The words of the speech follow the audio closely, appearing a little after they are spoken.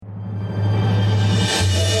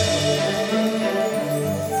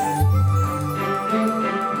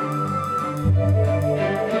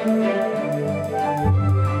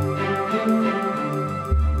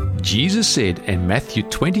Jesus said in Matthew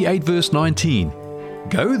 28 verse 19,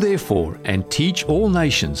 "Go therefore and teach all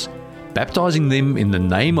nations, baptizing them in the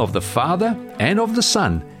name of the Father and of the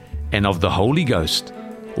Son and of the Holy Ghost."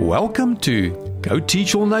 Welcome to Go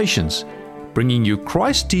Teach All Nations, bringing you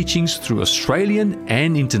Christ teachings through Australian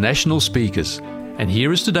and international speakers. And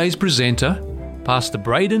here is today's presenter, Pastor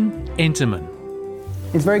Braden Enterman.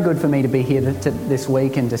 It's very good for me to be here this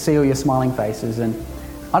week and to see all your smiling faces. And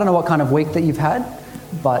I don't know what kind of week that you've had,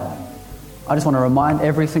 but I just want to remind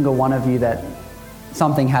every single one of you that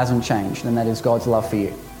something hasn't changed, and that is God's love for you.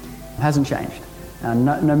 It hasn't changed.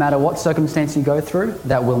 No matter what circumstance you go through,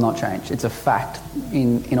 that will not change. It's a fact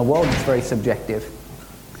in a world that's very subjective.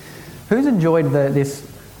 Who's enjoyed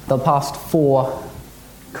the past 4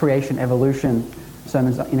 creation evolution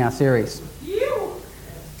sermons in our series?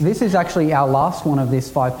 This is actually our last one of this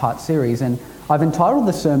 5-part series, and I've entitled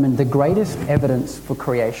the sermon, "The Greatest Evidence for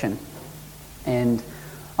Creation." And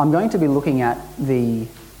I'm going to be looking at the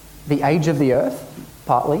age of the earth,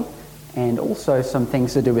 partly, and also some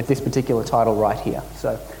things to do with this particular title right here.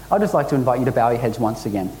 So I'd just like to invite you to bow your heads once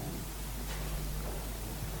again.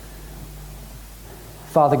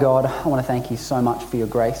 Father God, I want to thank you so much for your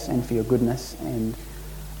grace and for your goodness, and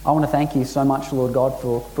I want to thank you so much, Lord God,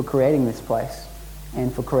 for creating this place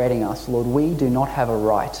and for creating us. Lord, we do not have a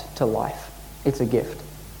right to life. It's a gift.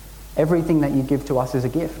 Everything that you give to us is a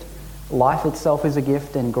gift. Life itself is a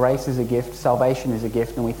gift, and grace is a gift. Salvation is a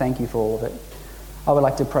gift, and we thank you for all of it. I would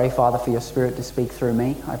like to pray, Father, for your Spirit to speak through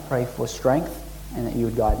me. I pray for strength and that you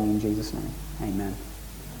would guide me in Jesus' name. Amen.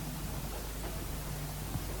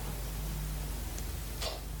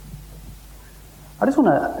 I just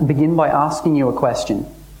want to begin by asking you a question.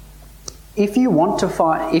 If you want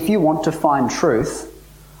to find truth,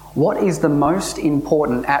 what is the most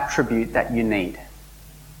important attribute that you need?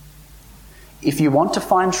 If you want to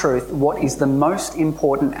find truth, what is the most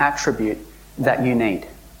important attribute that you need?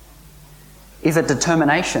 Is it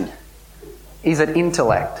determination? Is it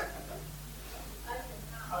intellect?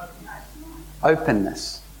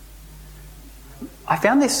 Openness. I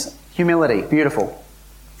found this humility beautiful.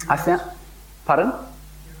 Pardon?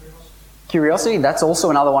 Curiosity, that's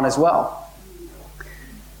also another one as well.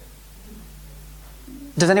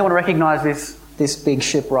 Does anyone recognise this big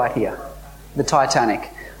ship right here? The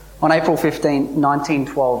Titanic. On April 15,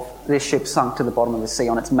 1912, this ship sunk to the bottom of the sea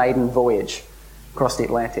on its maiden voyage across the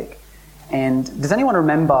Atlantic. And does anyone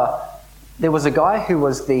remember, there was a guy who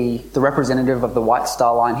was the representative of the White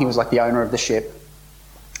Star Line. He was like the owner of the ship.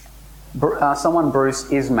 Someone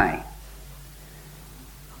Bruce Ismay.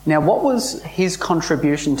 Now, what was his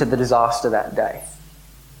contribution to the disaster that day?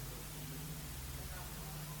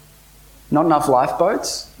 Not enough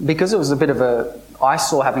lifeboats. Because it was a bit of a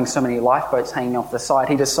eyesore having so many lifeboats hanging off the side,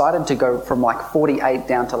 he decided to go from like 48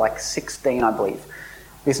 down to like 16, I believe.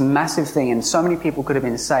 This massive thing, and so many people could have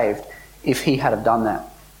been saved if he had have done that.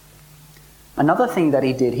 Another thing that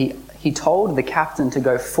he did, he told the captain to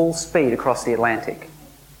go full speed across the Atlantic.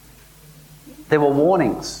 There were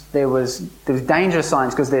warnings. There was danger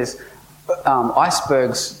signs because there's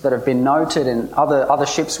icebergs that have been noted, and other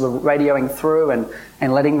ships were radioing through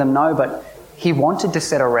and letting them know, but he wanted to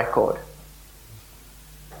set a record.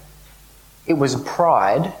 It was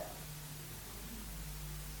pride.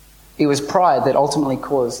 It was pride that ultimately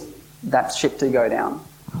caused that ship to go down.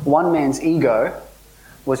 One man's ego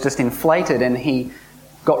was just inflated, and he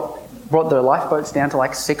brought the lifeboats down to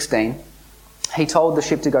like 16. He told the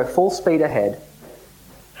ship to go full speed ahead,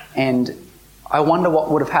 and I wonder what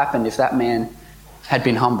would have happened if that man had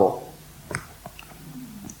been humble.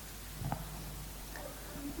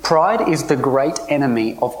 Pride is the great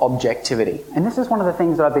enemy of objectivity. And this is one of the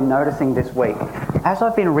things that I've been noticing this week. As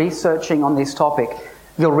I've been researching on this topic,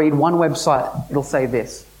 you'll read one website, it'll say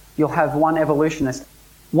this. You'll have one evolutionist.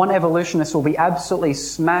 One evolutionist will be absolutely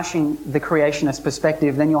smashing the creationist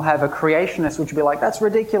perspective. Then you'll have a creationist which will be like, that's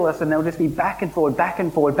ridiculous. And they'll just be back and forward, back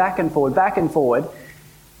and forward, back and forward, back and forward.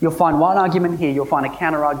 You'll find one argument here, you'll find a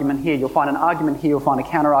counter-argument here, you'll find an argument here, you'll find a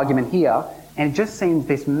counter-argument here. And it just seems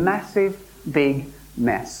this massive, big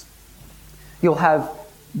mess. You'll have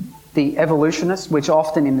the evolutionists, which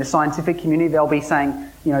often in the scientific community, they'll be saying,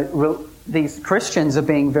 these Christians are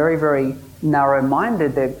being very, very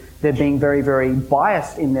narrow-minded. They're being very, very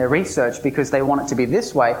biased in their research because they want it to be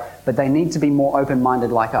this way, but they need to be more open-minded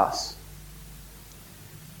like us.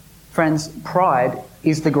 Friends, pride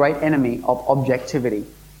is the great enemy of objectivity.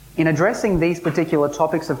 In addressing these particular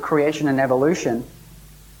topics of creation and evolution,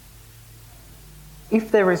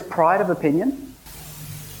 if there is pride of opinion,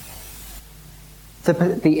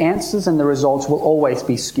 the answers and the results will always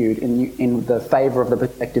be skewed in the favour of the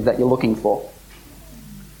perspective that you're looking for.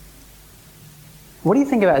 What do you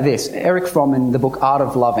think about this? Erich Fromm in the book Art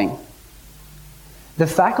of Loving. The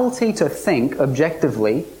faculty to think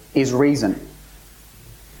objectively is reason.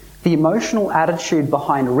 The emotional attitude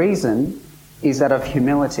behind reason is that of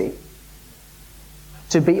humility.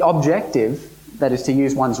 To be objective, that is to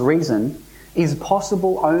use one's reason, is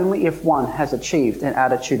possible only if one has achieved an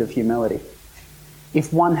attitude of humility.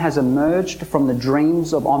 If one has emerged from the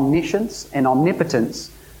dreams of omniscience and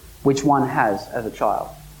omnipotence which one has as a child.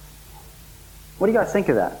 What do you guys think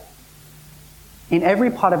of that? In every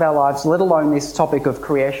part of our lives, let alone this topic of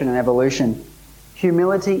creation and evolution,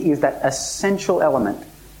 humility is that essential element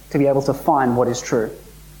to be able to find what is true.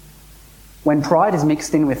 When pride is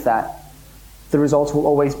mixed in with that, the results will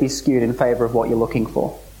always be skewed in favour of what you're looking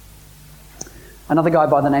for. Another guy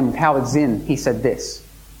by the name of Howard Zinn, he said this: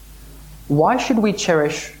 why should we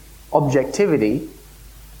cherish objectivity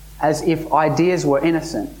as if ideas were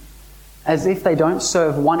innocent, as if they don't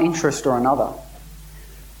serve one interest or another?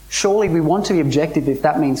 Surely we want to be objective if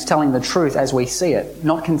that means telling the truth as we see it,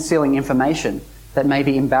 not concealing information that may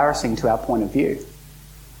be embarrassing to our point of view.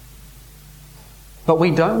 But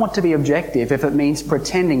we don't want to be objective if it means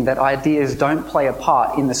pretending that ideas don't play a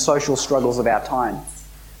part in the social struggles of our time,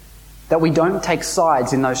 that we don't take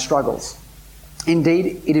sides in those struggles.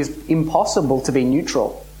 Indeed, it is impossible to be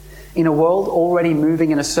neutral. In a world already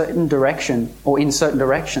moving in a certain direction or in certain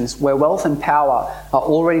directions, where wealth and power are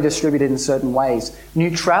already distributed in certain ways,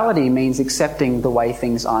 neutrality means accepting the way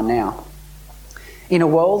things are now. In a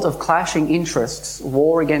world of clashing interests,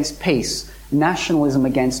 war against peace, nationalism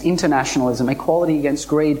against internationalism, equality against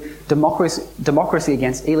greed, democracy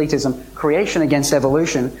against elitism, creation against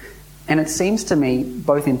evolution, and it seems to me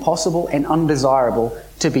both impossible and undesirable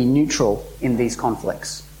to be neutral in these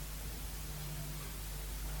conflicts.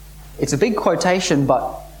 It's a big quotation,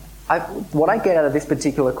 but what I get out of this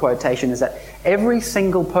particular quotation is that every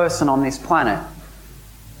single person on this planet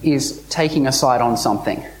is taking a side on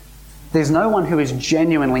something. There's no one who is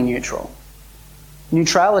genuinely neutral.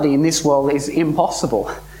 Neutrality in this world is impossible.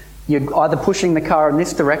 You're either pushing the car in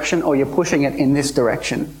this direction or you're pushing it in this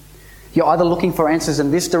direction. You're either looking for answers in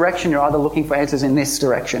this direction, you're either looking for answers in this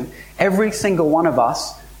direction. Every single one of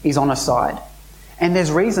us is on a side. And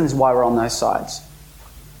there's reasons why we're on those sides.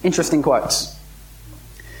 Interesting quotes.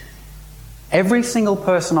 Every single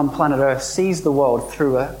person on planet Earth sees the world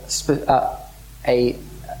through a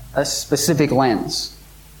specific lens.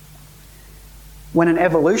 When an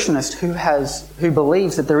evolutionist who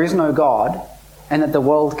believes that there is no God and that the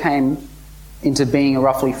world came into being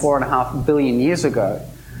roughly 4.5 billion years ago,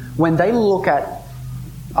 when they look at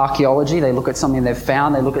archaeology, they look at something they've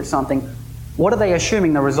found, they look at something, what are they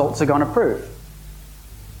assuming the results are going to prove?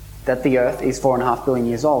 That the Earth is 4.5 billion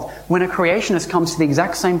years old. When a creationist comes to the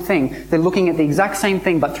exact same thing, they're looking at the exact same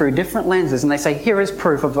thing but through different lenses, and they say, here is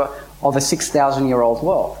proof of a 6,000-year-old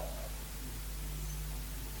world.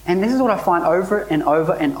 And this is what I find over and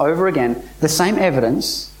over and over again. The same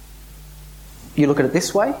evidence, you look at it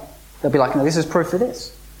this way, they'll be like, no, this is proof for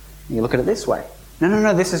this. And you look at it this way.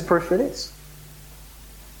 No, this is proof for this.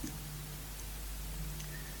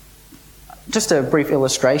 Just a brief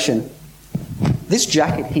illustration. This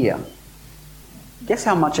jacket here, guess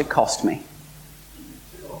how much it cost me?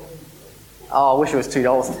 Oh, I wish it was $2.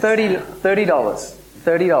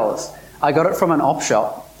 $30. I got it from an op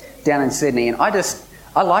shop down in Sydney, and I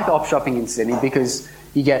like op shopping in Sydney because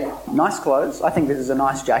you get nice clothes. I think this is a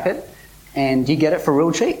nice jacket, and you get it for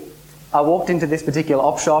real cheap. I walked into this particular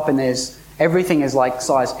op shop, and everything is like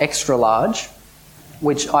size extra large,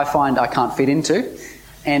 which I find I can't fit into,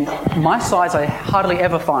 and my size I hardly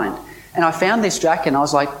ever find. And I found this jacket and I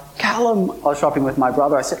was like, Callum, I was shopping with my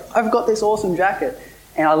brother. I said, I've got this awesome jacket.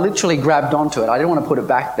 And I literally grabbed onto it. I didn't want to put it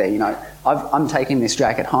back there. I'm taking this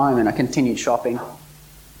jacket home, and I continued shopping.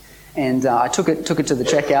 And I took it to the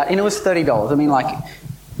checkout, and it was $30. I mean,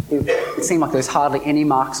 it seemed like there was hardly any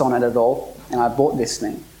marks on it at all. And I bought this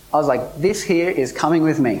thing. I was like, this here is coming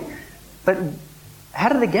with me. But how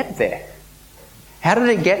did it get there? How did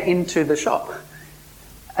it get into the shop?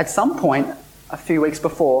 At some point, a few weeks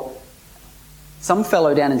before, some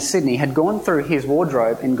fellow down in Sydney had gone through his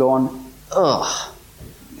wardrobe and gone, ugh,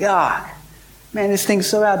 yuck, man, this thing's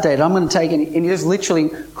so outdated, I'm going to take it. And he just literally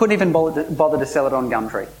couldn't even bother to sell it on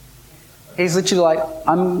Gumtree. He's literally like,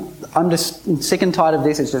 I'm just sick and tired of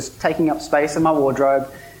this. It's just taking up space in my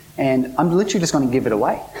wardrobe, and I'm literally just going to give it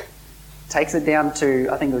away. Takes it down to,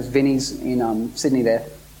 I think it was Vinnie's in Sydney there,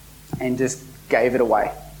 and just gave it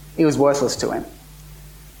away. It was worthless to him.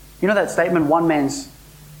 You know that statement, one man's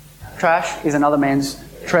trash is another man's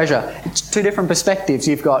treasure. It's two different perspectives.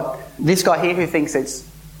 You've got this guy here who thinks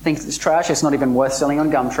it's trash, it's not even worth selling on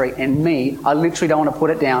Gumtree, and me, I literally don't want to put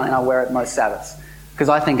it down, and I wear it most Sabbaths. because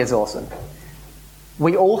I think it's awesome.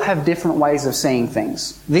 We all have different ways of seeing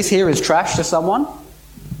things. This here is trash to someone,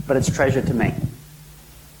 but it's treasure to me.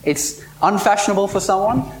 It's unfashionable for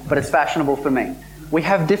someone, but it's fashionable for me. We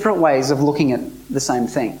have different ways of looking at the same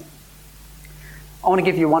thing. I want to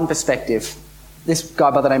give you one perspective. This guy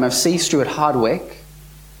by the name of C. Stuart Hardwick,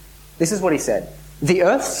 this is what he said. The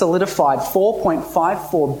Earth solidified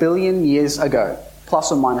 4.54 billion years ago,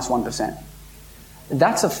 plus or minus 1%.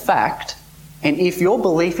 That's a fact, and if your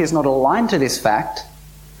belief is not aligned to this fact,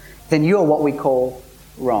 then you are what we call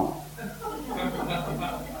wrong.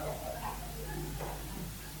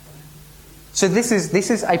 So this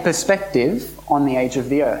is a perspective on the age of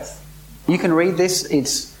the Earth. You can read this.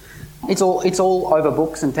 It's all over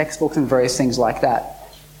books and textbooks and various things like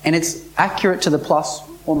that, and it's accurate to the plus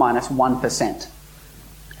or minus 1%.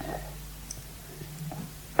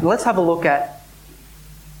 Let's have a look at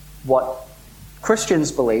what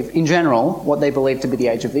Christians believe, in general, what they believe to be the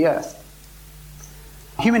age of the Earth.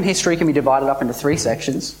 Human history can be divided up into 3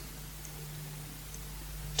 sections,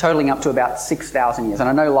 totaling up to about 6,000 years. And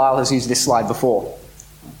I know Lyle has used this slide before.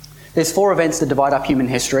 There's 4 events that divide up human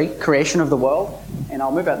history: creation of the world, and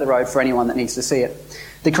I'll move out the road for anyone that needs to see it.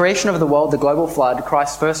 The creation of the world, the global flood,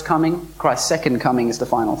 Christ's first coming, Christ's second coming is the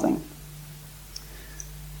final thing.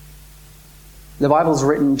 The Bible's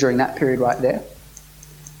written during that period right there.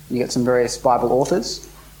 You get some various Bible authors.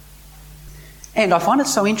 And I find it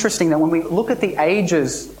so interesting that when we look at the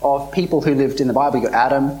ages of people who lived in the Bible, you've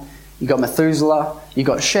got Adam, you've got Methuselah, you've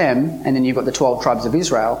got Shem, and then you've got the 12 tribes of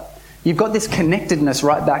Israel. You've got this connectedness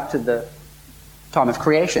right back to the time of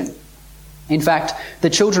creation. In fact, the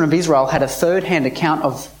children of Israel had a third-hand account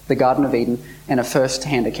of the Garden of Eden and a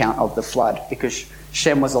first-hand account of the flood, because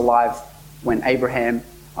Shem was alive when Abraham,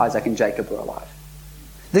 Isaac, and Jacob were alive.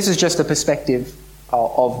 This is just a perspective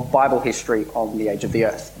of Bible history on the age of the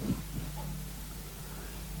Earth.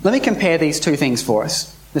 Let me compare these 2 things for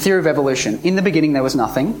us. The theory of evolution. In the beginning there was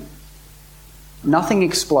nothing. Nothing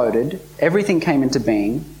exploded. Everything came into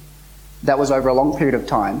being. That was over a long period of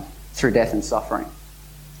time through death and suffering.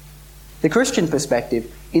 The Christian perspective.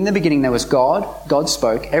 In the beginning there was God. God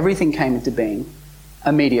spoke. Everything came into being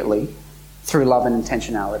immediately through love and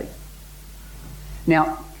intentionality.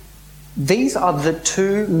 Now, these are the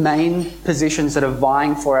 2 main positions that are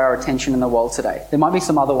vying for our attention in the world today. There might be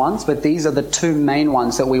some other ones, but these are the 2 main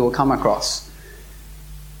ones that we will come across.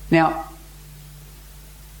 Now,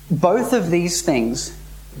 both of these things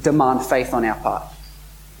demand faith on our part.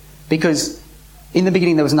 Because in the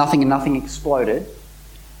beginning there was nothing and nothing exploded.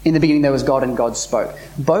 In the beginning there was God and God spoke.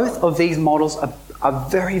 Both of these models are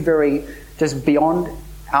very, very just beyond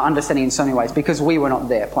our understanding in so many ways, because we were not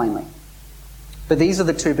there, plainly. But these are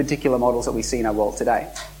the 2 particular models that we see in our world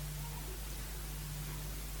today.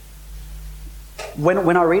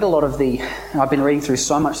 When I read a lot of I've been reading through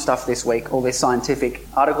so much stuff this week, all these scientific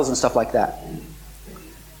articles and stuff like that,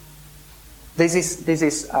 there's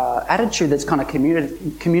this attitude that's kind of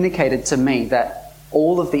communicated to me that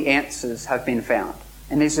all of the answers have been found.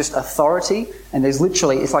 And there's just authority, and there's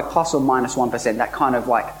literally, it's like plus or minus 1%, that kind of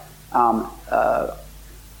like,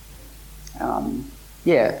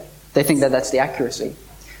 they think that that's the accuracy.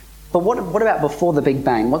 But what about before the Big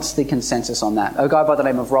Bang? What's the consensus on that? A guy by the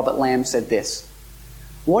name of Robert Lamb said this: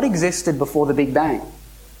 what existed before the Big Bang?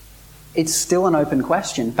 It's still an open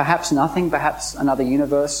question. Perhaps nothing, perhaps another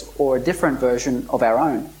universe, or a different version of our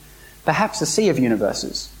own. Perhaps a sea of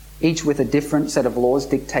universes, each with a different set of laws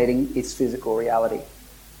dictating its physical reality.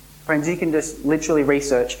 Friends, you can just literally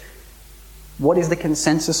research what is the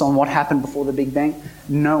consensus on what happened before the Big Bang.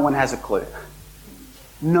 No one has a clue.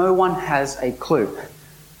 No one has a clue.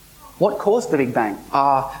 What caused the Big Bang?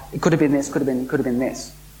 It could have been this, could have been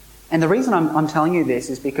this. And the reason I'm telling you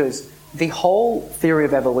this is because the whole theory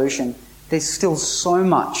of evolution, there's still so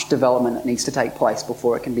much development that needs to take place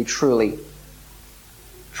before it can be truly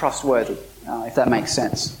trustworthy, if that makes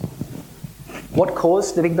sense. What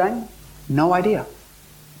caused the Big Bang? No idea.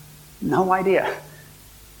 No idea.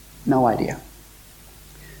 No idea.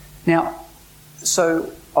 Now,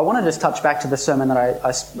 so I want to just touch back to the sermon that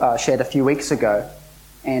I shared a few weeks ago,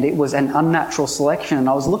 and it was an unnatural selection. And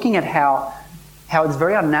I was looking at how it's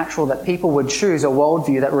very unnatural that people would choose a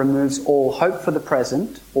worldview that removes all hope for the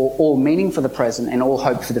present, or all meaning for the present, and all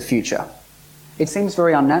hope for the future. It seems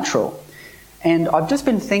very unnatural. And I've just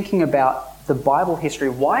been thinking about the Bible history.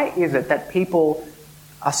 Why is it that people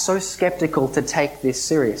are so skeptical to take this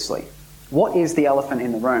seriously? What is the elephant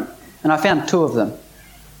in the room? And I found 2 of them.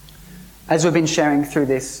 As we've been sharing through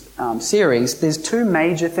this series, there's 2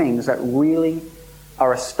 major things that really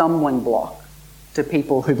are a stumbling block to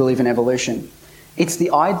people who believe in evolution. It's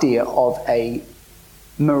the idea of a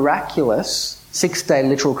miraculous 6-day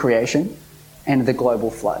literal creation, and the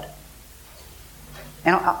global flood.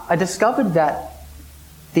 And I discovered that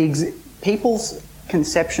people's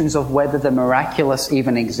conceptions of whether the miraculous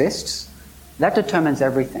even exists, that determines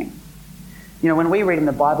everything. You know, when we read in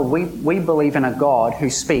the Bible, we believe in a God who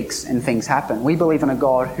speaks and things happen. We believe in a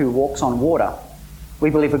God who walks on water.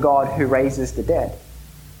 We believe a God who raises the dead.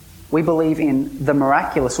 We believe in the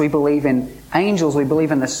miraculous. We believe in angels. We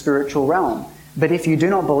believe in the spiritual realm. But if you do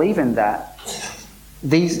not believe in that,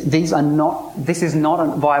 this is not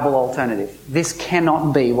a viable alternative. This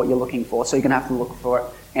cannot be what you're looking for, so you're going to have to look for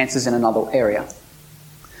answers in another area.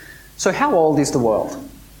 So how old is the world?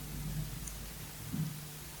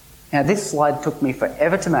 Now, this slide took me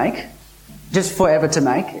forever to make, just forever to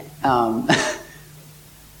make. But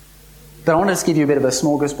I want to just give you a bit of a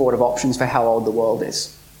smorgasbord of options for how old the world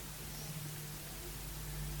is.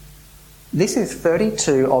 This is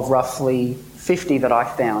 32 of roughly 50 that I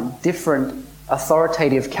found, different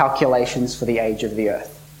authoritative calculations for the age of the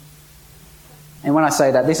Earth. And when I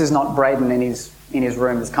say that, this is not Braden in his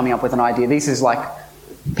room that's coming up with an idea. This is like,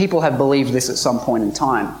 people have believed this at some point in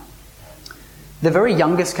time. The very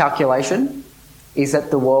youngest calculation is that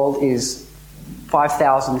the world is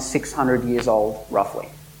 5,600 years old, roughly.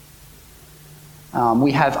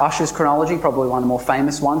 We have Ussher's chronology, probably one of the more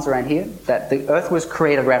famous ones around here, that the Earth was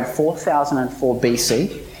created around 4004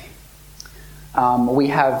 BC. We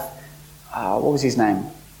have, what was his name?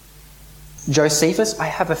 Josephus. I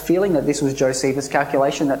have a feeling that this was Josephus'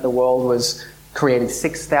 calculation, that the world was created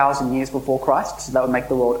 6,000 years before Christ, so that would make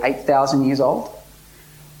the world 8,000 years old.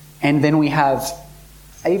 And then we have,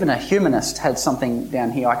 even a humanist had something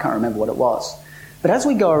down here, I can't remember what it was. But as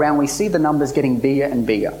we go around, we see the numbers getting bigger and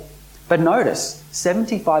bigger. But notice,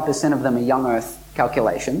 75% of them are young Earth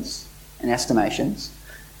calculations and estimations.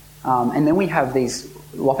 And then we have these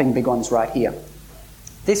whopping big ones right here.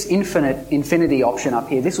 This infinity option up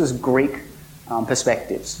here, this was Greek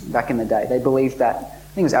perspectives back in the day. They believed that,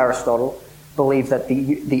 I think it was Aristotle, believed that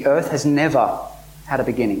the Earth has never had a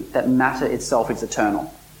beginning, that matter itself is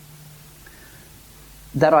eternal.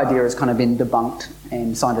 That idea has kind of been debunked,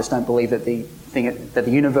 and scientists don't believe that the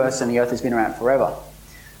universe and the Earth has been around forever.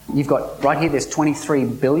 You've got, right here, there's 23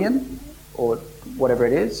 billion, or whatever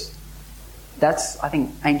it is. That's, I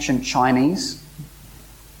think, ancient Chinese.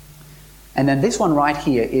 And then this one right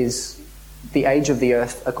here is the age of the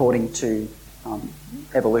Earth according to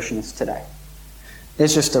evolutionists today.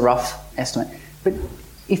 There's just a rough estimate. But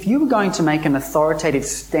if you were going to make an authoritative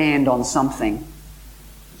stand on something,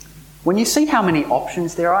 when you see how many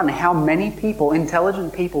options there are and how many people,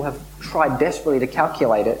 intelligent people, have tried desperately to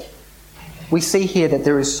calculate it, we see here that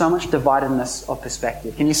there is so much dividedness of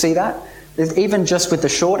perspective. Can you see that? There's even just with the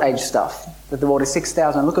short age stuff, that the world is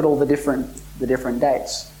 6,000, look at all the different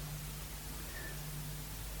dates.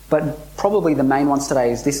 But probably the main ones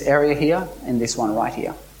today is this area here and this one right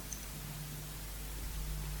here.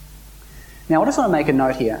 Now I just want to make a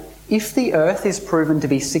note here. If the Earth is proven to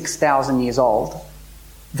be 6,000 years old,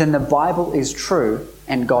 then the Bible is true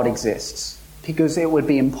and God exists. Because it would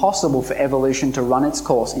be impossible for evolution to run its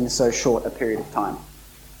course in so short a period of time.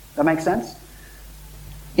 That makes sense?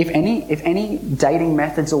 If any dating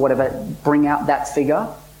methods or whatever bring out that figure,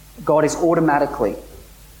 God is automatically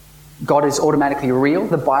real.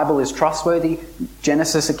 The Bible is trustworthy.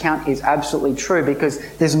 Genesis account is absolutely true, because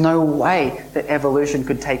there's no way that evolution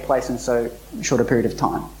could take place in so short a period of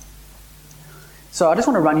time. So I just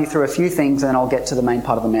want to run you through a few things and then I'll get to the main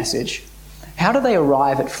part of the message. How do they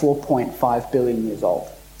arrive at 4.5 billion years old?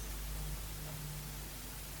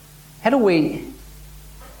 How do we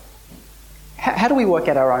work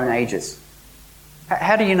out our own ages?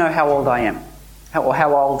 How do you know how old I am?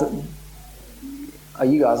 How old are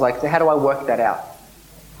you guys? Like, how do I work that out?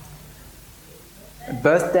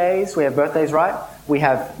 Birthdays, we have birthdays, right? We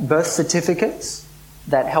have birth certificates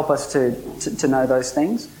that help us to know those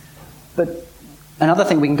things. But another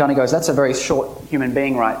thing we can kind of go is, that's a very short human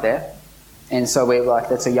being right there. And so we're like,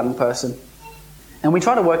 that's a young person. And we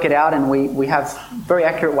try to work it out, and we have very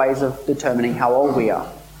accurate ways of determining how old we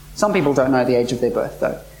are. Some people don't know the age of their birth,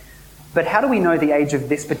 though. But how do we know the age of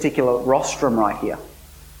this particular rostrum right here?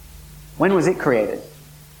 When was it created?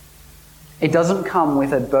 It doesn't come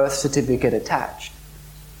with a birth certificate attached.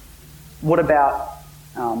 What about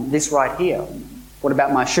this right here? What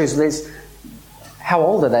about my shoes? How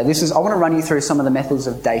old are they? I want to run you through some of the methods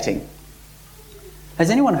of dating. Has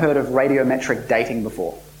anyone heard of radiometric dating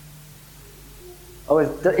before? Oh,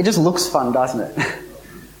 it just looks fun, doesn't it?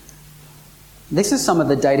 This is some of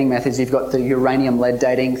the dating methods. You've got the uranium-lead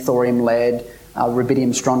dating, thorium-lead,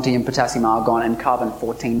 rubidium, strontium, potassium, argon, and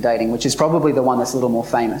carbon-14 dating, which is probably the one that's a little more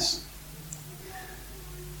famous.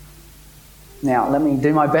 Now, let me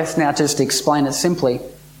do my best now just to explain it simply.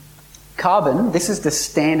 Carbon, this is the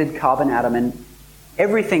standard carbon atom, and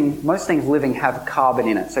most things living have carbon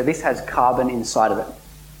in it. So this has carbon inside of it.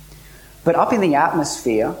 But up in the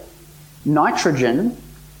atmosphere, nitrogen,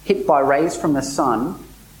 hit by rays from the sun,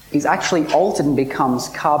 is actually altered and becomes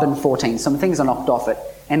carbon-14. Some things are knocked off it.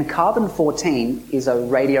 And carbon-14 is a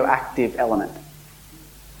radioactive element.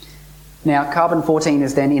 Now, carbon-14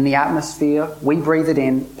 is then in the atmosphere. We breathe it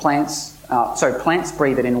in. Plants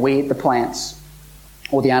breathe it in. We eat the plants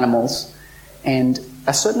or the animals. And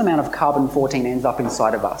a certain amount of carbon-14 ends up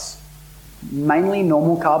inside of us. Mainly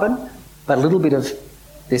normal carbon, but a little bit of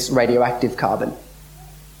this radioactive carbon.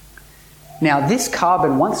 Now, this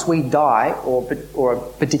carbon, once we die or a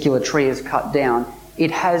particular tree is cut down,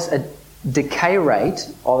 it has a decay rate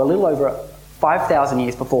of a little over 5,000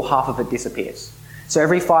 years before half of it disappears. So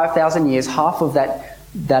every 5,000 years, half of that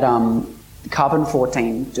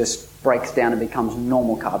carbon-14 just breaks down and becomes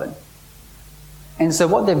normal carbon. And so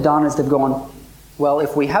what they've done is they've gone, well,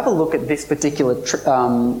 if we have a look at this particular,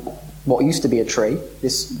 what used to be a tree,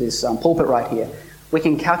 this pulpit right here, we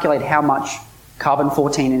can calculate how much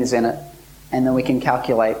carbon-14 is in it, and then we can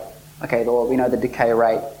calculate, okay, well, we know the decay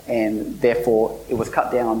rate, and therefore it was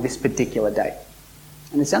cut down on this particular date.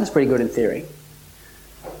 And it sounds pretty good in theory.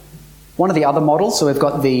 One of the other models, so we've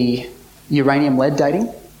got the uranium-lead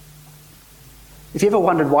dating. If you ever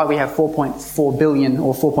wondered why we have 4.4 billion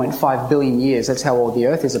or 4.5 billion years, that's how old the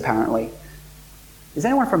Earth is apparently. Is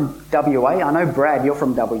anyone from WA? I know, Brad, you're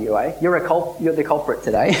from WA. You're the culprit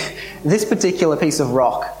today. This particular piece of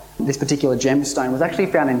rock, this particular gemstone, was actually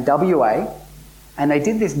found in WA, and they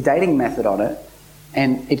did this dating method on it,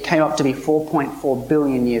 and it came up to be 4.4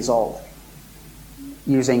 billion years old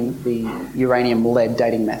using the uranium-lead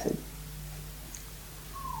dating method.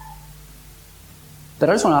 But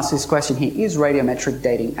I just want to ask this question here. Is radiometric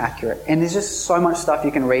dating accurate? And there's just so much stuff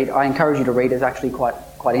you can read. I encourage you to read. It's actually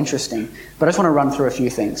quite interesting. But I just want to run through a few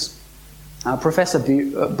things. Professor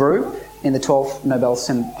Brew, in the 12th Nobel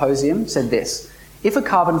Symposium, said this: if a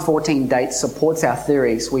carbon-14 date supports our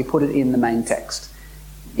theories, we put it in the main text.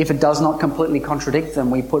 If it does not completely contradict them,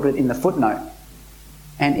 we put it in the footnote.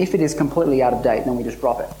 And if it is completely out of date, then we just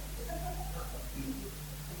drop it.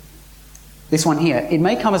 This one here. It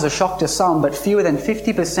may come as a shock to some, but fewer than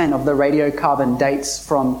 50% of the radiocarbon dates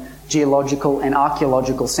from geological and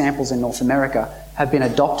archaeological samples in North America have been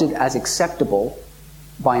adopted as acceptable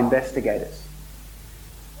by investigators.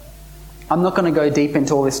 I'm not going to go deep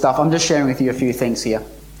into all this stuff. I'm just sharing with you a few things here.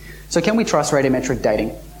 So can we trust radiometric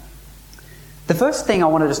dating? The first thing I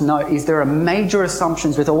want to just note is there are major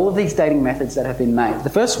assumptions with all of these dating methods that have been made. The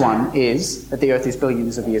first one is that the Earth is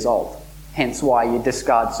billions of years old. Hence why you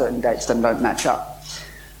discard certain dates that don't match up.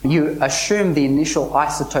 You assume the initial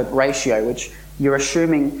isotope ratio, which you're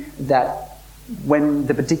assuming that when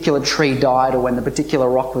the particular tree died or when the particular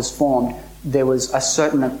rock was formed, there was a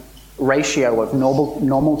certain ratio of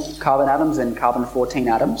normal carbon atoms and carbon-14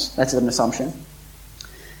 atoms. That's an assumption.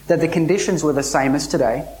 That the conditions were the same as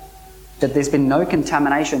today, that there's been no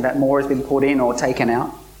contamination, that more has been put in or taken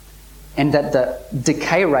out, and that the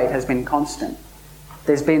decay rate has been constant.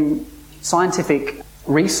 There's been scientific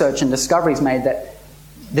research and discoveries made that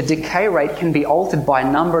the decay rate can be altered by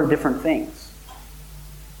a number of different things.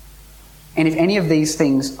 And if any of these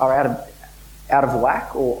things are out of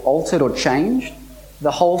whack or altered or changed,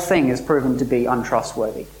 the whole thing is proven to be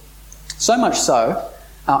untrustworthy. So much so,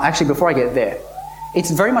 actually before I get there,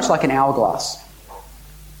 it's very much like an hourglass.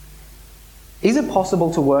 Is it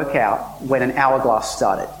possible to work out when an hourglass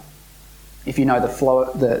started? If you know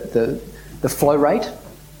the flow rate,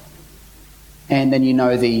 and then you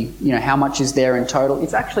know how much is there in total,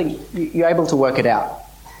 it's actually, you're able to work it out.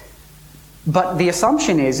 But the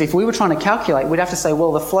assumption is, if we were trying to calculate, we'd have to say,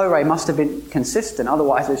 well, the flow rate must have been consistent,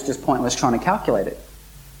 otherwise it's just pointless trying to calculate it.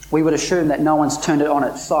 We would assume that no one's turned it on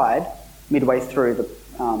its side midway through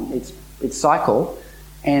its cycle,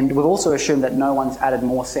 and we've also assumed that no one's added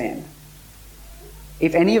more sand.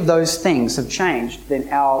 If any of those things have changed, then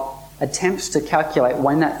our attempts to calculate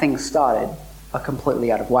when that thing started are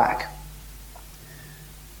completely out of whack.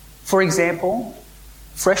 For example,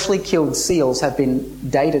 freshly killed seals have been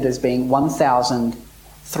dated as being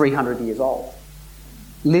 1,300 years old.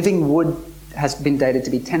 Living wood has been dated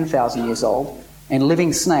to be 10,000 years old, and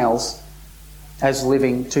living snails as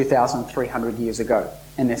living 2,300 years ago,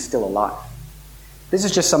 and they're still alive. This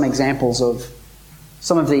is just some examples of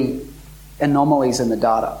some of the anomalies in the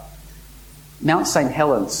data. Mount St.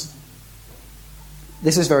 Helens.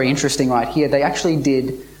 This is very interesting right here. They actually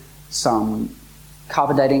did some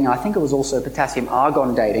carbon dating, I think it was also potassium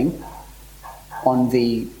argon dating, on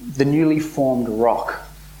the newly formed rock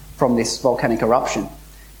from this volcanic eruption.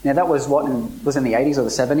 Now that was was in the 80s or the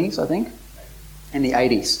 70s, I think? In the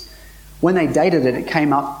 80s. When they dated it, it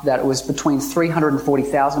came up that it was between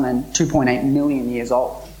 340,000 and 2.8 million years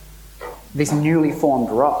old. This newly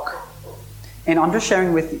formed rock. And I'm just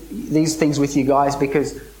sharing these things with you guys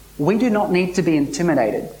because we do not need to be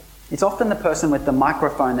intimidated. It's often the person with the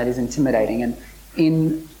microphone that is intimidating. And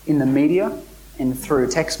in the media and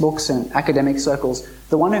through textbooks and academic circles,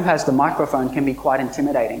 the one who has the microphone can be quite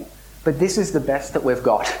intimidating. But this is the best that we've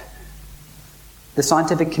got. The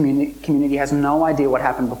scientific community has no idea what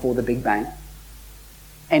happened before the Big Bang.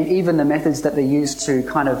 And even the methods that they use to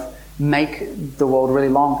kind of make the world really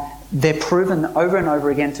long, they're proven over and over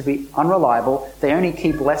again to be unreliable. They only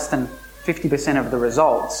keep less than 50% of the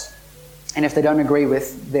results. And if they don't agree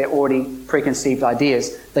with their already preconceived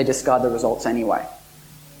ideas, they discard the results anyway.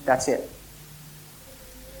 That's it.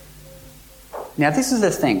 Now, this is the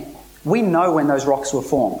thing. We know when those rocks were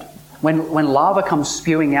formed. When lava comes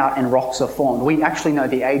spewing out and rocks are formed, we actually know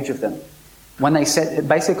the age of them. When they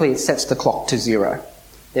basically it sets the clock to zero.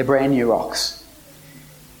 They're brand new rocks.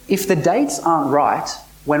 If the dates aren't right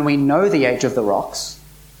when we know the age of the rocks,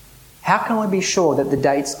 how can we be sure that the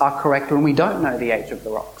dates are correct when we don't know the age of the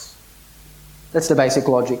rocks? That's the basic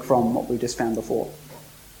logic from what we just found before.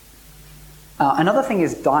 Another thing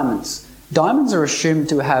is diamonds. Diamonds are assumed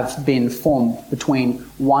to have been formed between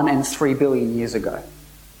 1 and 3 billion years ago.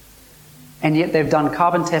 And yet they've done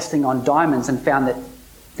carbon testing on diamonds and found that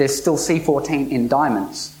there's still C14 in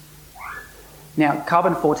diamonds. Now,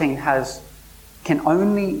 carbon-14 can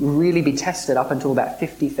only really be tested up until about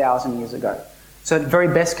 50,000 years ago. So very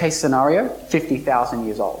best case scenario, 50,000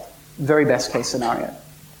 years old. Very best case scenario.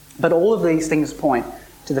 But all of these things point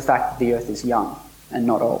to the fact that the Earth is young and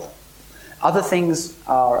not old. Other things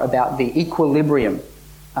are about the equilibrium,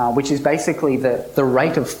 which is basically the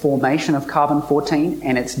rate of formation of carbon-14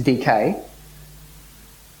 and its decay.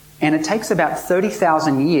 And it takes about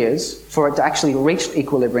 30,000 years for it to actually reach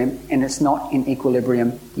equilibrium, and it's not in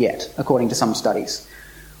equilibrium yet, according to some studies.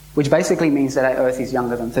 Which basically means that our Earth is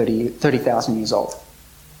younger than 30,000 years old.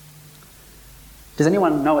 Does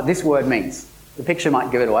anyone know what this word means? The picture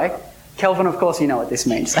might give it away. Kelvin, of course, you know what this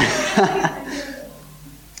means.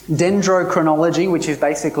 Dendrochronology, which is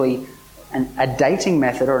basically a dating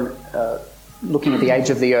method or looking at the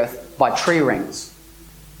age of the Earth by tree rings.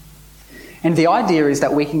 And the idea is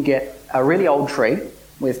that we can get a really old tree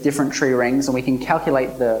with different tree rings, and we can calculate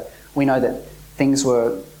we know that things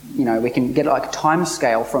were, we can get like a time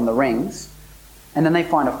scale from the rings, and then they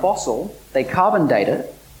find a fossil, they carbon date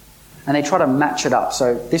it, and they try to match it up.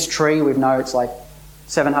 So this tree, we know it's like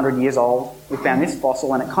 700 years old. We found this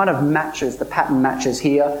fossil, and it kind of matches, the pattern matches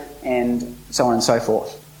here, and so on and so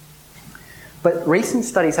forth. But recent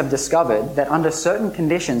studies have discovered that under certain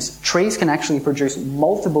conditions, trees can actually produce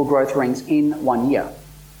multiple growth rings in 1 year.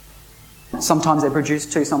 Sometimes they produce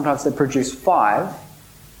 2, sometimes they produce 5.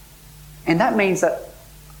 And that means that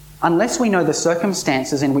unless we know the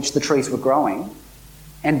circumstances in which the trees were growing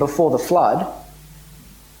and before the flood,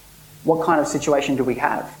 what kind of situation do we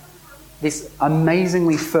have? This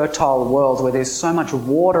amazingly fertile world where there's so much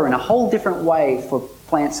water and a whole different way for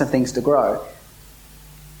plants and things to grow.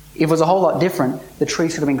 If it was a whole lot different, the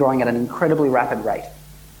trees should have been growing at an incredibly rapid rate.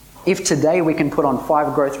 If today we can put on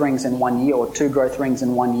 5 growth rings in 1 year or 2 growth rings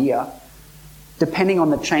in 1 year, depending on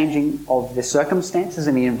the changing of the circumstances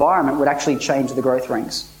and the environment, would actually change the growth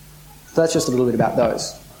rings. So that's just a little bit about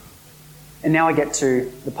those. And now I get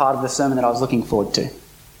to the part of the sermon that I was looking forward to.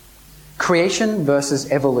 Creation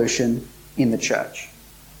versus evolution in the church.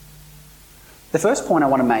 The first point I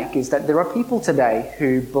want to make is that there are people today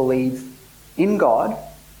who believe in God,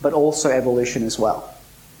 but also evolution as well.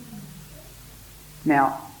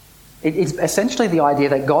 Now, it's essentially the idea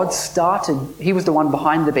that God he was the one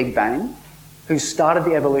behind the Big Bang, who started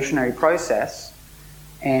the evolutionary process,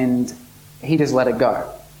 and he just let it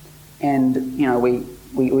go. And,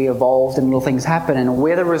 we evolved and little things happen, and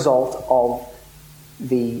we're the result of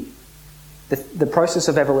the process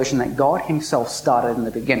of evolution that God himself started in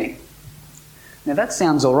the beginning. Now, that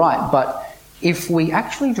sounds all right, but if we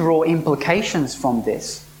actually draw implications from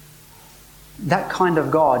this, that kind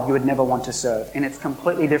of God you would never want to serve, and it's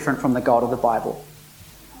completely different from the God of the Bible.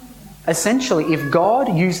 Essentially, if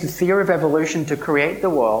God used the theory of evolution to create the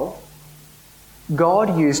world,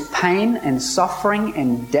 God used pain and suffering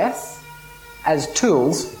and death as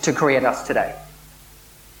tools to create us today.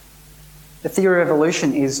 The theory of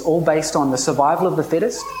evolution is all based on the survival of the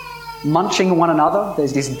fittest, munching one another.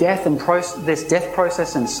 There's this death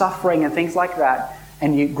process and suffering and things like that,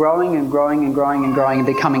 and you growing and growing and growing and growing and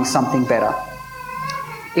becoming something better.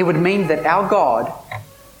 It would mean that our God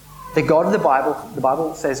The God of the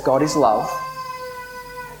Bible says God is love,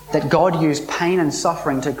 that God used pain and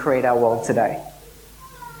suffering to create our world today.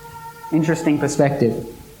 Interesting perspective.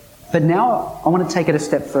 But now I want to take it a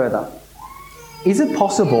step further. Is it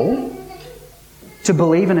possible to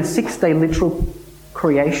believe in a 6-day literal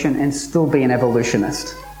creation and still be an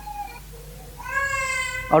evolutionist?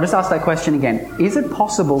 I'll just ask that question again. Is it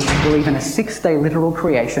possible to believe in a 6-day literal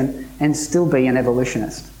creation and still be an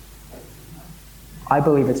evolutionist? I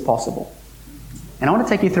believe it's possible. And I want to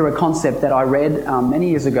take you through a concept that I read many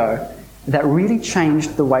years ago that really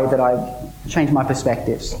changed the way that I changed my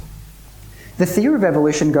perspectives. The theory of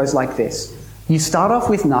evolution goes like this. You start off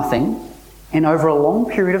with nothing, and over a long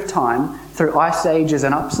period of time, through ice ages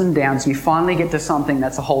and ups and downs, you finally get to something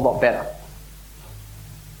that's a whole lot better.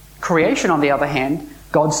 Creation, on the other hand,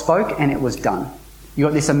 God spoke and it was done. You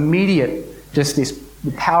got this immediate,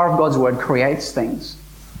 the power of God's word creates things.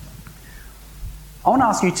 I want to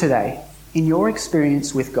ask you today, in your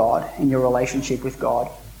experience with God, in your relationship with God,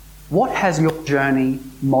 what has your journey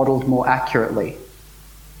modelled more accurately?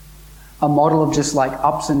 A model of just like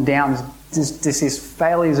ups and downs, just these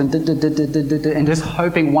failures and just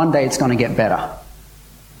hoping one day it's going to get better?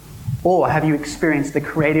 Or have you experienced the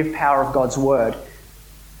creative power of God's word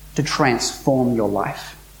to transform your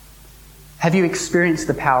life? Have you experienced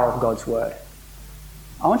the power of God's word?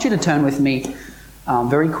 I want you to turn with me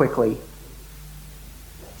very quickly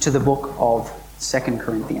to the book of 2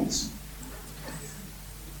 Corinthians.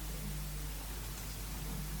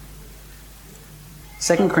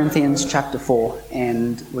 Second Corinthians chapter 4,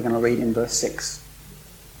 and we're going to read in verse 6.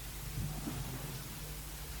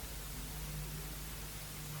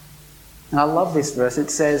 And I love this verse. It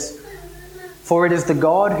says, "For it is the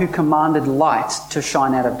God who commanded light to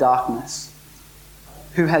shine out of darkness,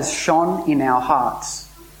 who has shone in our hearts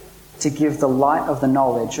to give the light of the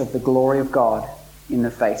knowledge of the glory of God in the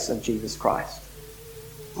face of Jesus Christ."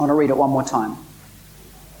 I want to read it one more time.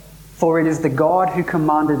 "For it is the God who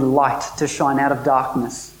commanded light to shine out of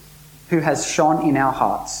darkness, who has shone in our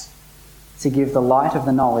hearts to give the light of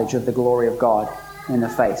the knowledge of the glory of God in the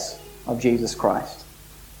face of Jesus Christ."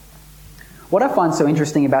 What I find so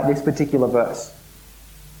interesting about this particular verse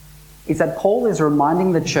is that Paul is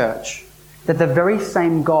reminding the church that the very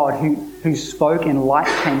same God who spoke and light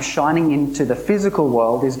came shining into the physical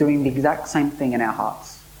world is doing the exact same thing in our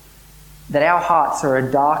hearts. That our hearts are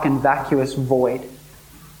a dark and vacuous void,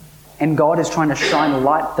 and God is trying to shine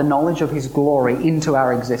light, the knowledge of his glory, into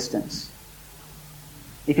our existence.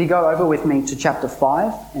 If you go over with me to chapter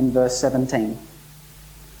 5 and verse 17.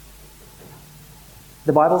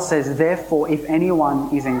 The Bible says, "Therefore, if anyone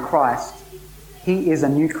is in Christ, he is a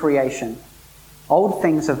new creation. Old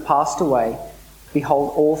things have passed away.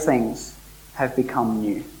 Behold, all things have become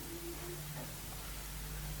new."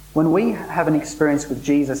 When we have an experience with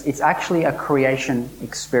Jesus, it's actually a creation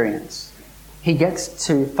experience. He gets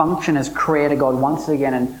to function as Creator God once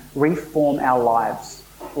again and reform our lives.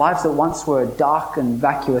 Lives that once were dark and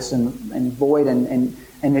vacuous and void and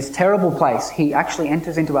this terrible place. He actually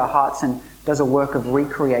enters into our hearts and does a work of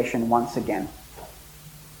recreation once again.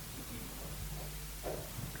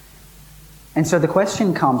 And so the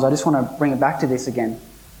question comes, I just want to bring it back to this again.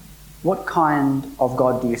 What kind of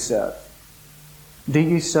God do you serve? Do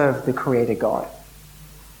you serve the Creator God?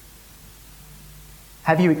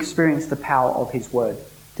 Have you experienced the power of his word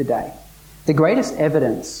today? The greatest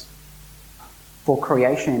evidence for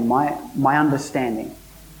creation, in my understanding,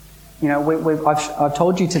 I've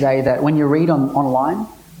told you today that when you read online,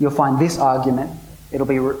 you'll find this argument, it'll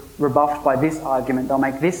be rebuffed by this argument, they'll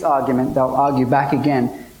make this argument, they'll argue back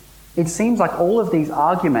again. It seems like all of these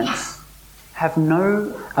arguments have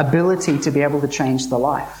no ability to be able to change the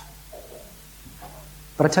life.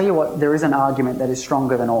 But I tell you what, there is an argument that is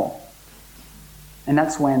stronger than all. And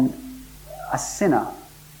that's when a sinner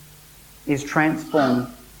is transformed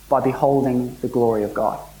by beholding the glory of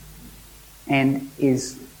God and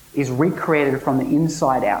is recreated from the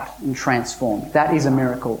inside out and transformed. That is a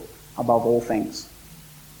miracle above all things.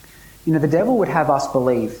 The devil would have us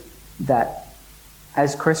believe that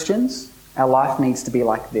as Christians, our life needs to be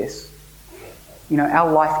like this.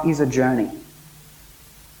 Our life is a journey.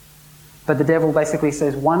 But the devil basically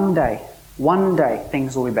says, one day,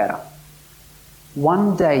 things will be better.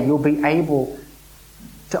 One day you'll be able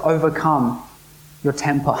to overcome your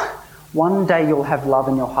temper. One day you'll have love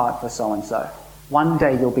in your heart for so-and-so. One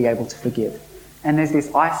day you'll be able to forgive. And there's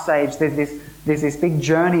this ice age, there's this big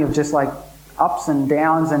journey of just like ups and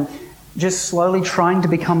downs and just slowly trying to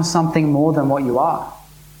become something more than what you are.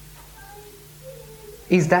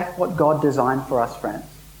 Is that what God designed for us, friends?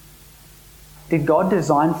 Did God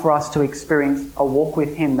design for us to experience a walk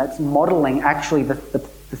with him that's modelling actually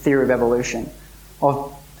the the theory of evolution,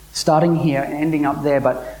 of starting here and ending up there,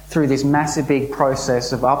 but through this massive big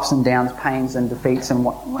process of ups and downs, pains and defeats and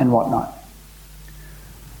whatnot.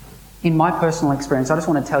 In my personal experience, I just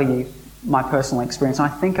want to tell you my personal experience,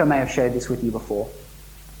 and I think I may have shared this with you before.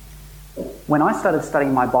 When I started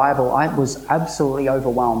studying my Bible, I was absolutely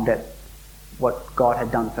overwhelmed at what God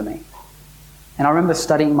had done for me. And I remember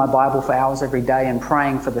studying my Bible for hours every day and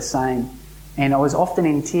praying for the same. And I was often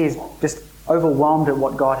in tears, just overwhelmed at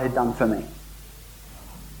what God had done for me.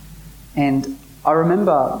 And I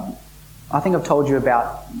remember, I think I've told you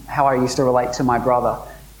about how I used to relate to my brother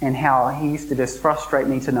and how he used to just frustrate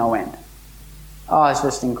me to no end. Oh, it's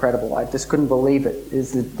just incredible. I just couldn't believe it.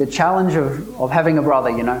 It's the challenge of having a brother,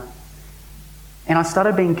 you know. And I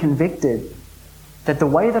started being convicted that the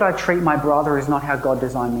way that I treat my brother is not how God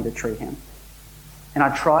designed me to treat him. And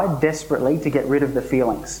I tried desperately to get rid of the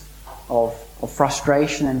feelings of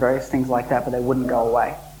frustration and various things like that, but they wouldn't go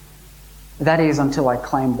away. That is until I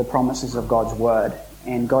claimed the promises of God's word,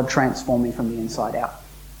 and God transformed me from the inside out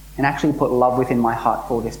and actually put love within my heart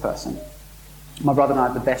for this person. My brother and I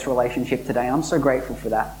have the best relationship today, and I'm so grateful for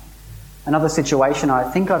that. Another situation I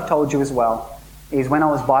think I've told you as well is when I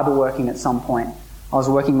was Bible working at some point, I was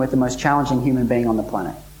working with the most challenging human being on the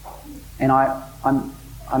planet. And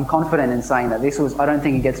I'm confident in saying that I don't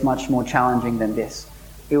think it gets much more challenging than this.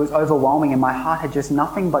 It was overwhelming, and my heart had just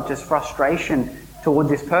nothing but just frustration toward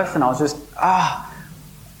this person. I was just,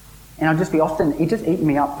 and I'd just be it just eaten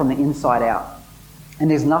me up from the inside out. And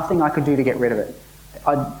there's nothing I could do to get rid of it.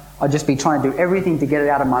 I'd just be trying to do everything to get it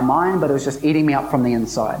out of my mind, but it was just eating me up from the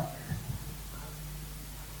inside.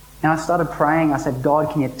 And I started praying. I said,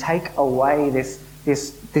 God, can you take away this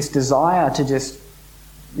desire to just,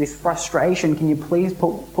 this frustration? Can you please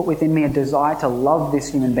put within me a desire to love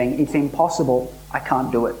this human being? It's impossible. I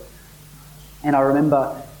can't do it. And I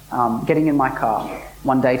remember getting in my car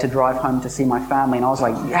one day to drive home to see my family, and I was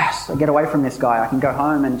like, yes, I get away from this guy. I can go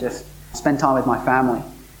home and just spend time with my family.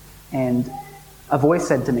 And a voice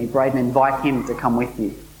said to me, Braden, invite him to come with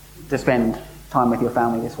you to spend time with your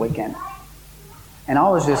family this weekend. And I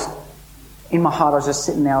was just, in my heart, I was just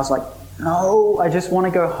sitting there. I was like, no, I just want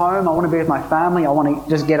to go home. I want to be with my family. I want to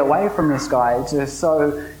just get away from this guy. It's just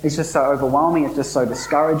so overwhelming. It's just so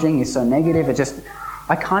discouraging. He's so negative.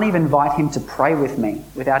 I can't even invite him to pray with me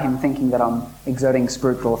without him thinking that I'm exerting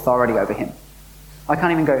spiritual authority over him. I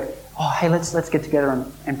can't even go, oh, hey, let's get together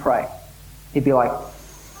and pray. He'd be like,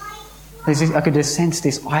 I could just sense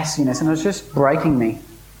this iciness, and it was just breaking me.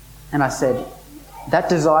 And I said, that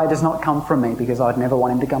desire does not come from me, because I'd never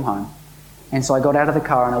want him to come home. And so I got out of the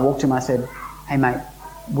car and I walked to him. I said, hey mate,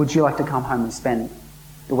 would you like to come home and spend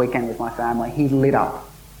the weekend with my family? He lit up.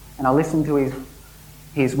 And I listened to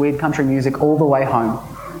his weird country music all the way home.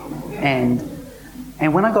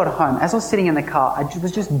 And when I got home, as I was sitting in the car, I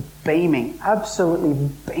was just beaming, absolutely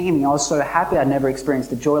beaming. I was so happy. I'd never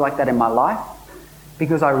experienced a joy like that in my life,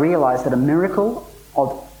 because I realized that a miracle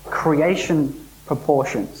of creation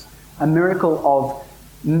proportions, a miracle of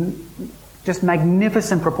just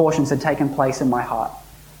magnificent proportions had taken place in my heart.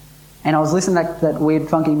 And I was listening to that weird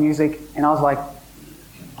funky music, and I was like,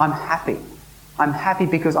 I'm happy. I'm happy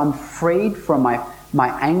because I'm freed from my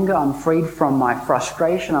anger, I'm freed from my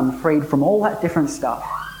frustration, I'm freed from all that different stuff.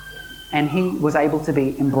 And he was able to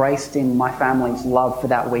be embraced in my family's love for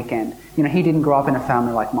that weekend. You know, he didn't grow up in a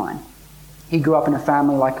family like mine. He grew up in a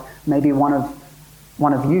family like maybe one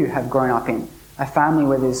of you have grown up in. A family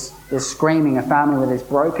where there's screaming, a family where there's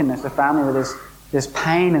brokenness, a family where there's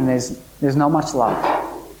pain and there's not much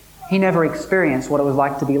love. He never experienced what it was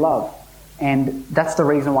like to be loved. And that's the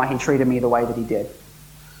reason why he treated me the way that he did.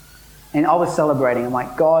 And I was celebrating. I'm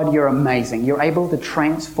like, God, you're amazing. You're able to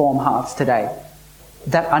transform hearts today.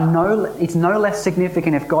 It's no less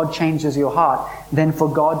significant if God changes your heart than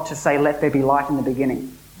for God to say, let there be light in the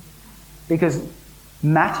beginning. Because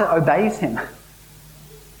matter obeys him.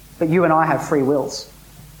 But you and I have free wills.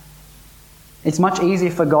 It's much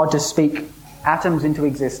easier for God to speak atoms into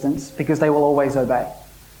existence because they will always obey.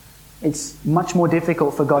 It's much more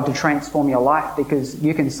difficult for God to transform your life because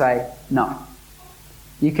you can say no.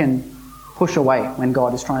 You can push away when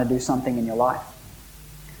God is trying to do something in your life.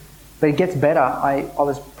 But it gets better. I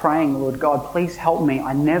was praying, Lord God, please help me.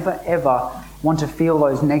 I never ever want to feel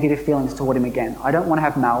those negative feelings toward him again. I don't want to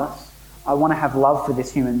have malice. I want to have love for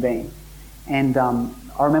this human being. And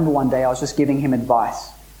I remember one day I was just giving him advice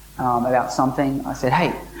about something. I said,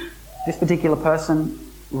 hey, this particular person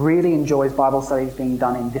really enjoys Bible studies being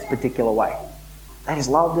done in this particular way. They just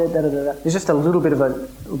loved it. There's just a little bit of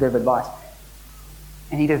advice.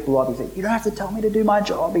 And he just blew up. He said, you don't have to tell me to do my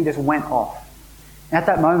job. He just went off. And at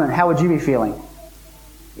that moment, how would you be feeling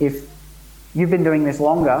if You've been doing this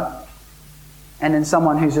longer, and then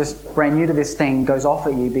someone who's just brand new to this thing goes off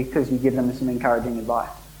at you because you give them some encouraging advice.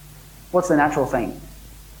 What's the natural thing?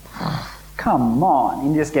 Come on.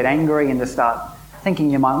 And you just get angry and just start thinking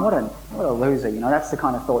in your mind, what a loser. That's the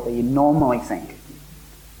kind of thought that you normally think.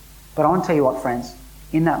 But I want to tell you what, friends,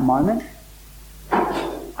 in that moment,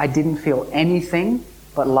 I didn't feel anything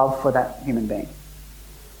but love for that human being.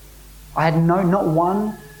 I had not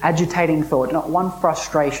one agitating thought, not one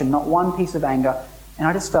frustration, not one piece of anger, and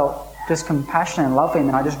I just felt just compassion and love for him,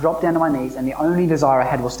 and I just dropped down to my knees, and the only desire I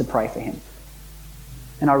had was to pray for him.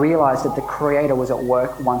 And I realized that the Creator was at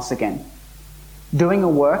work once again, doing a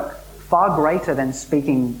work far greater than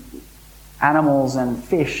speaking animals and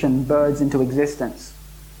fish and birds into existence.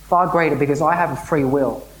 Far greater, because I have a free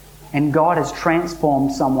will, and God has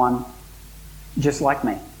transformed someone just like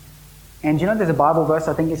me. And there's a Bible verse,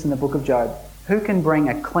 I think it's in the book of Job. Who can bring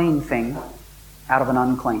a clean thing out of an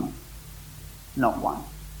unclean? Not one.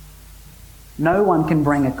 No one can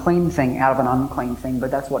bring a clean thing out of an unclean thing,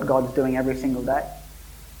 but that's what God's doing every single day.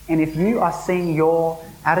 And if you are seeing your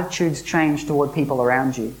attitudes change toward people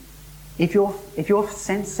around you, if you're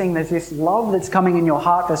sensing there's this love that's coming in your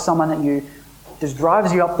heart for someone that you just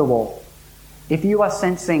drives you up the wall, if you are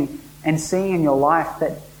sensing and seeing in your life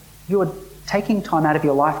that you are taking time out of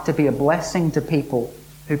your life to be a blessing to people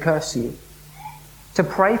who curse you, to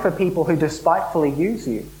pray for people who despitefully use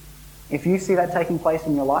you, if you see that taking place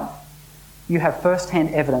in your life, you have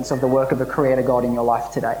first-hand evidence of the work of the Creator God in your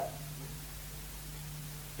life today.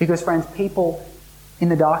 Because, friends, people in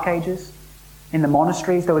the Dark Ages, in the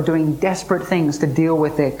monasteries, they were doing desperate things to deal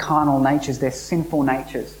with their carnal natures, their sinful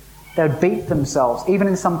natures. They would beat themselves. Even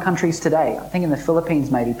in some countries today, I think in the Philippines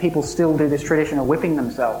maybe, people still do this tradition of whipping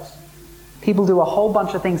themselves. People do a whole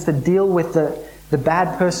bunch of things to deal with the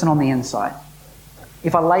bad person on the inside.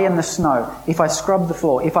 If I lay in the snow, if I scrub the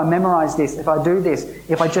floor, if I memorize this, if I do this,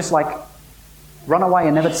 if I just run away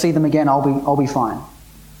and never see them again, I'll be fine.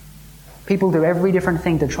 People do every different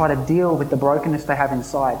thing to try to deal with the brokenness they have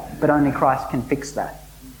inside, but only Christ can fix that.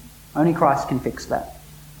 Only Christ can fix that.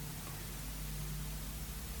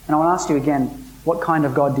 And I want to ask you again, what kind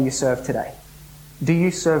of God do you serve today? Do you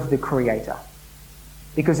serve the Creator?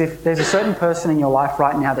 Because if there's a certain person in your life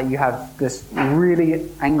right now that you have this really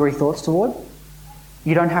angry thoughts toward,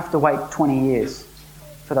 you don't have to wait 20 years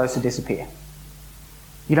for those to disappear.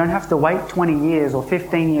 You don't have to wait 20 years or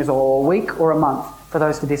 15 years or a week or a month for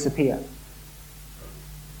those to disappear.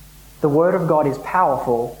 The Word of God is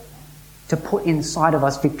powerful to put inside of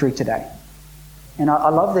us victory today. And I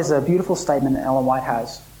love, there's a beautiful statement that Ellen White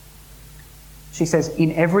has. She says,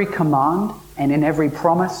 in every command and in every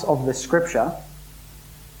promise of the Scripture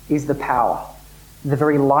is the power, the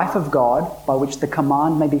very life of God by which the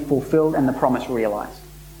command may be fulfilled and the promise realized.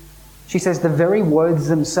 She says the very words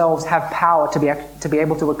themselves have power to be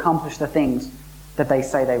able to accomplish the things that they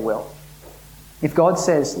say they will. If God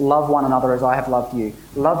says, love one another as I have loved you,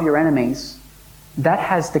 love your enemies, that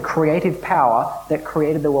has the creative power that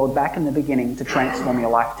created the world back in the beginning to transform your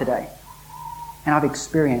life today. And I've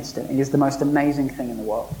experienced it. It is the most amazing thing in the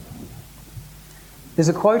world. There's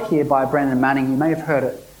a quote here by Brennan Manning, you may have heard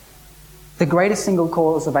it. The greatest single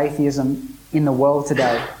cause of atheism in the world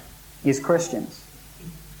today is Christians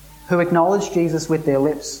who acknowledge Jesus with their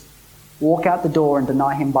lips, walk out the door and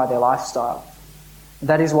deny him by their lifestyle.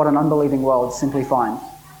 That is what an unbelieving world simply finds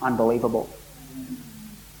unbelievable.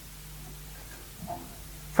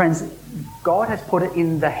 Friends, God has put it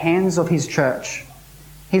in the hands of his church.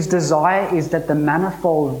 His desire is that the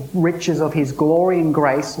manifold riches of his glory and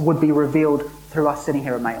grace would be revealed through us sitting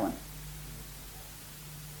here at Maitland.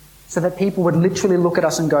 So that people would literally look at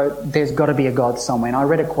us and go, there's got to be a God somewhere. And I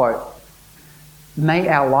read a quote. May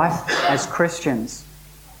our life as Christians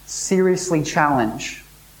seriously challenge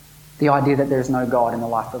the idea that there's no God in the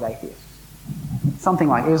life of atheists. Something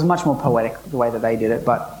like, it was much more poetic the way that they did it,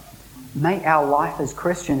 but may our life as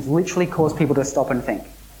Christians literally cause people to stop and think,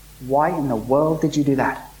 why in the world did you do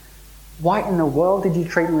that? Why in the world did you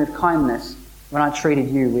treat me with kindness when I treated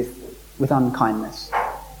you with unkindness?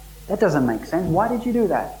 That doesn't make sense. Why did you do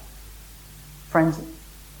that? Friends,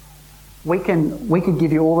 we could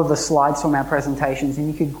give you all of the slides from our presentations and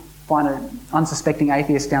you could find an unsuspecting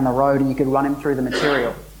atheist down the road and you could run him through the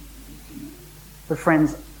material. But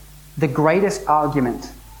friends, the greatest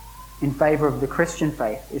argument in favour of the Christian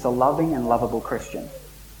faith is a loving and lovable Christian.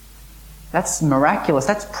 That's miraculous.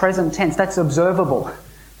 That's present tense. That's observable.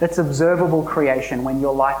 That's observable creation when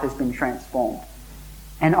your life has been transformed.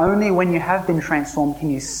 And only when you have been transformed can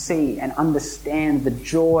you see and understand the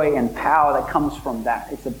joy and power that comes from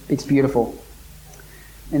that. It's beautiful.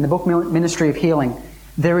 In the book Ministry of Healing,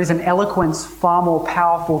 There is an eloquence far more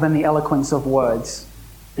powerful than the eloquence of words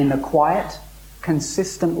in the quiet,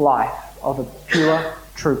 consistent life of a pure,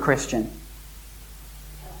 true Christian.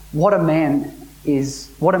 What a man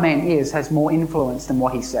is has more influence than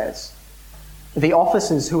what he says. The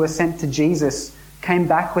officers who were sent to Jesus came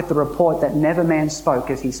back with the report that never man spoke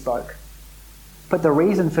as he spoke. But the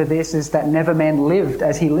reason for this is that never man lived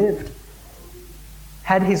as he lived.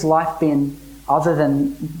 Had his life been other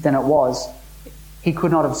than it was, he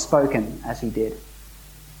could not have spoken as he did.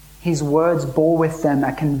 His words bore with them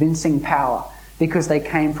a convincing power because they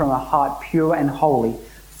came from a heart pure and holy,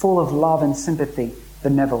 full of love and sympathy,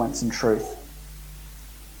 benevolence and truth.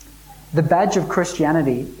 The badge of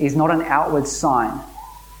Christianity is not an outward sign,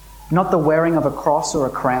 not the wearing of a cross or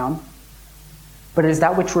a crown, but it is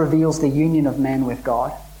that which reveals the union of man with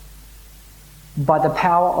God. By the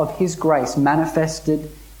power of His grace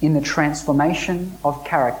manifested in the transformation of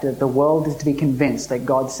character, the world is to be convinced that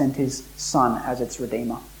God sent His Son as its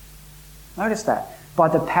Redeemer. Notice that. By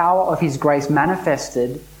the power of His grace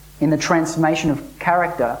manifested in the transformation of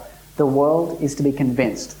character, the world is to be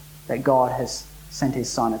convinced that God has sent His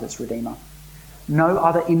Son as its Redeemer. No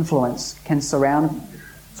other influence that can surround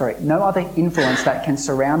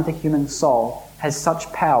the human soul has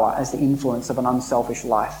such power as the influence of an unselfish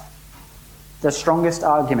life. The strongest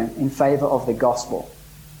argument in favour of the gospel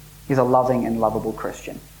is a loving and lovable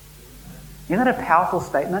Christian. Isn't that a powerful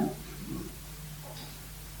statement?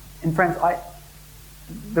 And friends,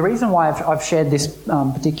 the reason why I've shared this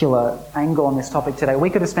particular angle on this topic today, we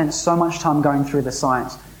could have spent so much time going through the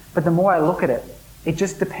science, but the more I look at it, it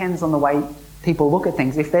just depends on the way people look at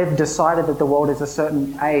things. If they've decided that the world is a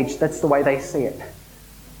certain age, that's the way they see it.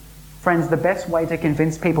 Friends, the best way to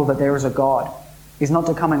convince people that there is a God is not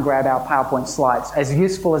to come and grab our PowerPoint slides, as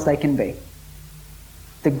useful as they can be.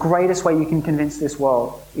 The greatest way you can convince this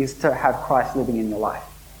world is to have Christ living in your life.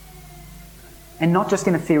 And not just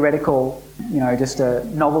in a theoretical, just a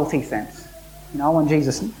novelty sense. I want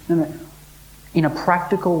Jesus. No. In a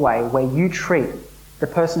practical way where you treat the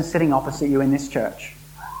person sitting opposite you in this church,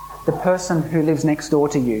 the person who lives next door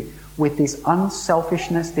to you, with this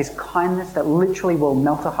unselfishness, this kindness that literally will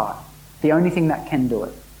melt a heart. The only thing that can do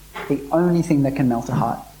it. The only thing that can melt a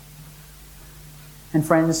heart. And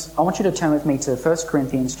friends, I want you to turn with me to 1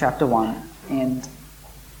 Corinthians chapter 1. And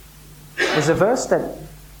there's a verse that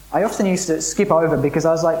I often used to skip over because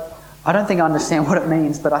I was like, I don't think I understand what it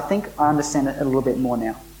means, but I think I understand it a little bit more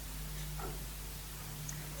now.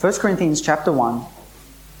 1 Corinthians chapter 1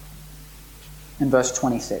 and verse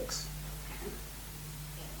 26.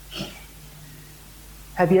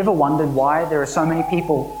 Have you ever wondered why there are so many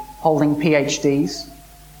people holding PhDs?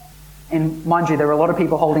 And mind you, there are a lot of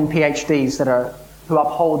people holding PhDs who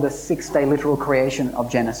uphold the 6-day literal creation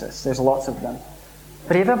of Genesis. There's lots of them.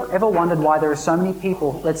 But have you ever wondered why there are so many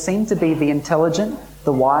people that seem to be the intelligent,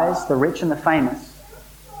 the wise, the rich and the famous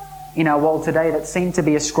in our world today that seem to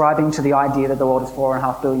be ascribing to the idea that the world is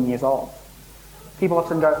 4.5 billion years old? People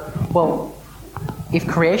often go, well, if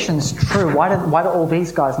creation's true, why do all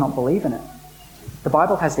these guys not believe in it? The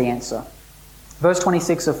Bible has the answer. Verse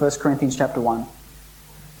 26 of 1 Corinthians chapter 1.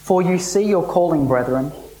 For you see your calling,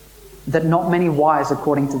 brethren, that not many wise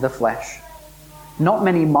according to the flesh, not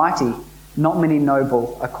many mighty, not many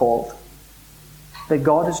noble are called. But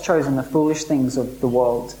God has chosen the foolish things of the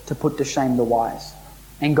world to put to shame the wise.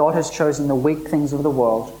 And God has chosen the weak things of the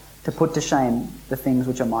world to put to shame the things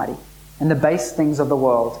which are mighty. And the base things of the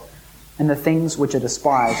world and the things which are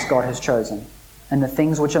despised God has chosen. And the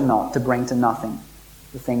things which are not to bring to nothing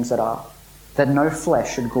the things that are, that no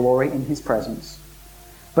flesh should glory in His presence.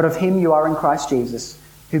 But of Him you are in Christ Jesus,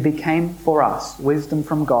 who became for us wisdom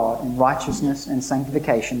from God and righteousness and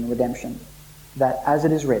sanctification and redemption, that, as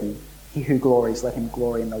it is written, he who glories, let him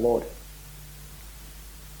glory in the Lord.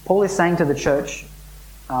 Paul is saying to the church,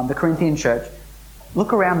 the Corinthian church,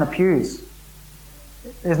 look around the pews.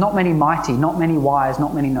 There's not many mighty, not many wise,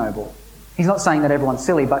 not many noble. He's not saying that everyone's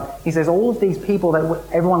silly, but he says all of these people that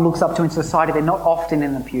everyone looks up to in society, they're not often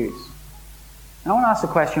in the pews. And I want to ask the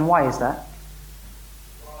question, why is that?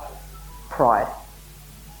 Pride.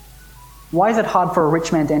 Why is it hard for a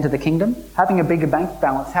rich man to enter the kingdom? Having a bigger bank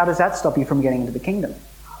balance, how does that stop you from getting into the kingdom?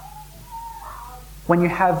 When you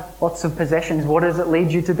have lots of possessions, what does it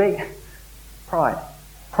lead you to be? Proud.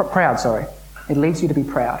 It leads you to be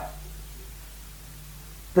proud.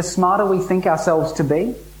 The smarter we think ourselves to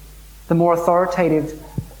be, the more authoritative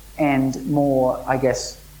and more,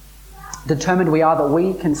 determined we are that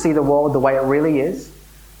we can see the world the way it really is,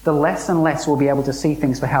 the less and less we'll be able to see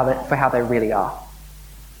things for how they really are.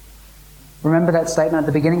 Remember that statement at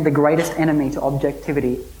the beginning? The greatest enemy to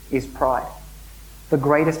objectivity is pride. The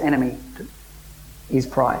greatest enemy is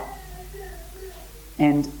pride.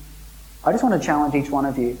 And I just want to challenge each one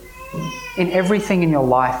of you. In everything in your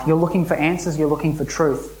life, you're looking for answers, you're looking for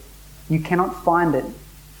truth. You cannot find it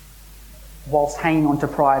whilst hanging on to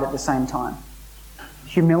pride at the same time.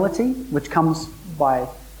 Humility, which comes by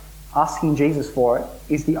asking Jesus for it,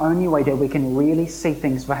 is the only way that we can really see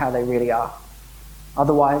things for how they really are.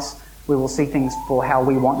 Otherwise, we will see things for how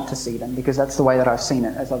we want to see them, because that's the way that I've seen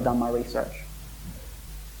it as I've done my research.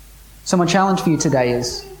 So my challenge for you today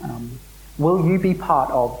is, will you be part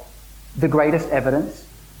of the greatest evidence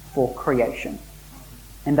for creation?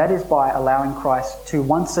 And that is by allowing Christ to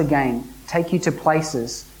once again take you to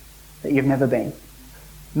places that you've never been.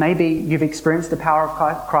 Maybe you've experienced the power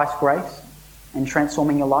of Christ's grace in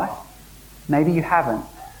transforming your life. Maybe you haven't.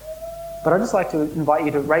 But I'd just like to invite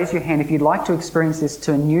you to raise your hand if you'd like to experience this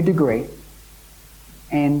to a new degree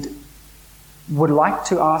and would like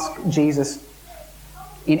to ask Jesus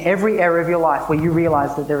in every area of your life where you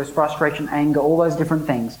realize that there is frustration, anger, all those different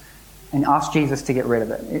things, and ask Jesus to get rid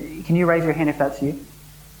of it. Can you raise your hand if that's you?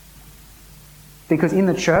 Because in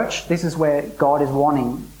the church, this is where God is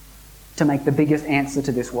wanting to make the biggest answer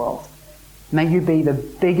to this world. May you be the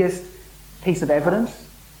biggest piece of evidence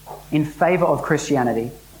in favour of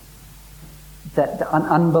Christianity that an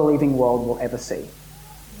unbelieving world will ever see.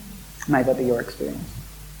 May that be your experience.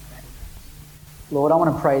 Lord, I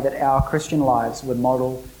want to pray that our Christian lives would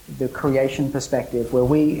model the creation perspective, where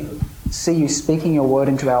we see you speaking your word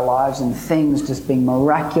into our lives and things just being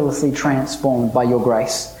miraculously transformed by your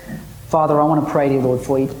grace. Father, I want to pray to you, Lord,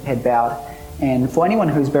 for each head bowed, and for anyone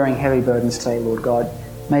who's bearing heavy burdens today, Lord God,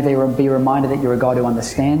 may they be reminded that you're a God who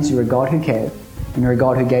understands, you're a God who cares, and you're a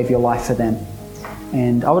God who gave your life for them.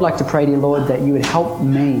 And I would like to pray to you, Lord, that you would help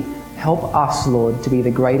us, Lord, to be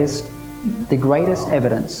the greatest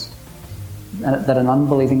evidence that an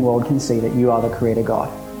unbelieving world can see that you are the Creator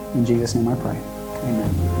God. In Jesus' name I pray. Amen.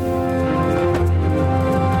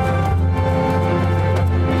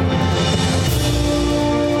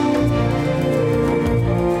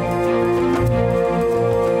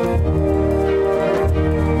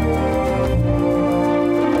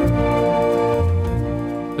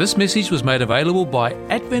 This message was made available by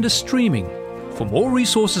Adventist Streaming. For more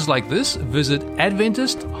resources like this, visit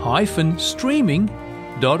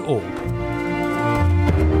adventist-streaming.org.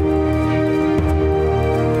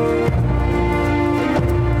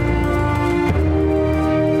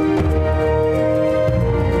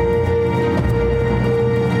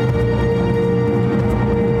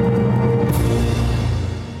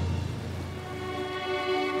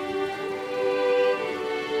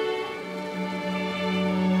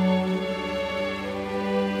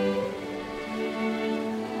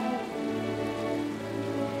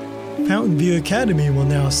 Fountain View Academy will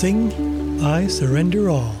now sing, I Surrender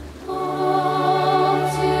All. I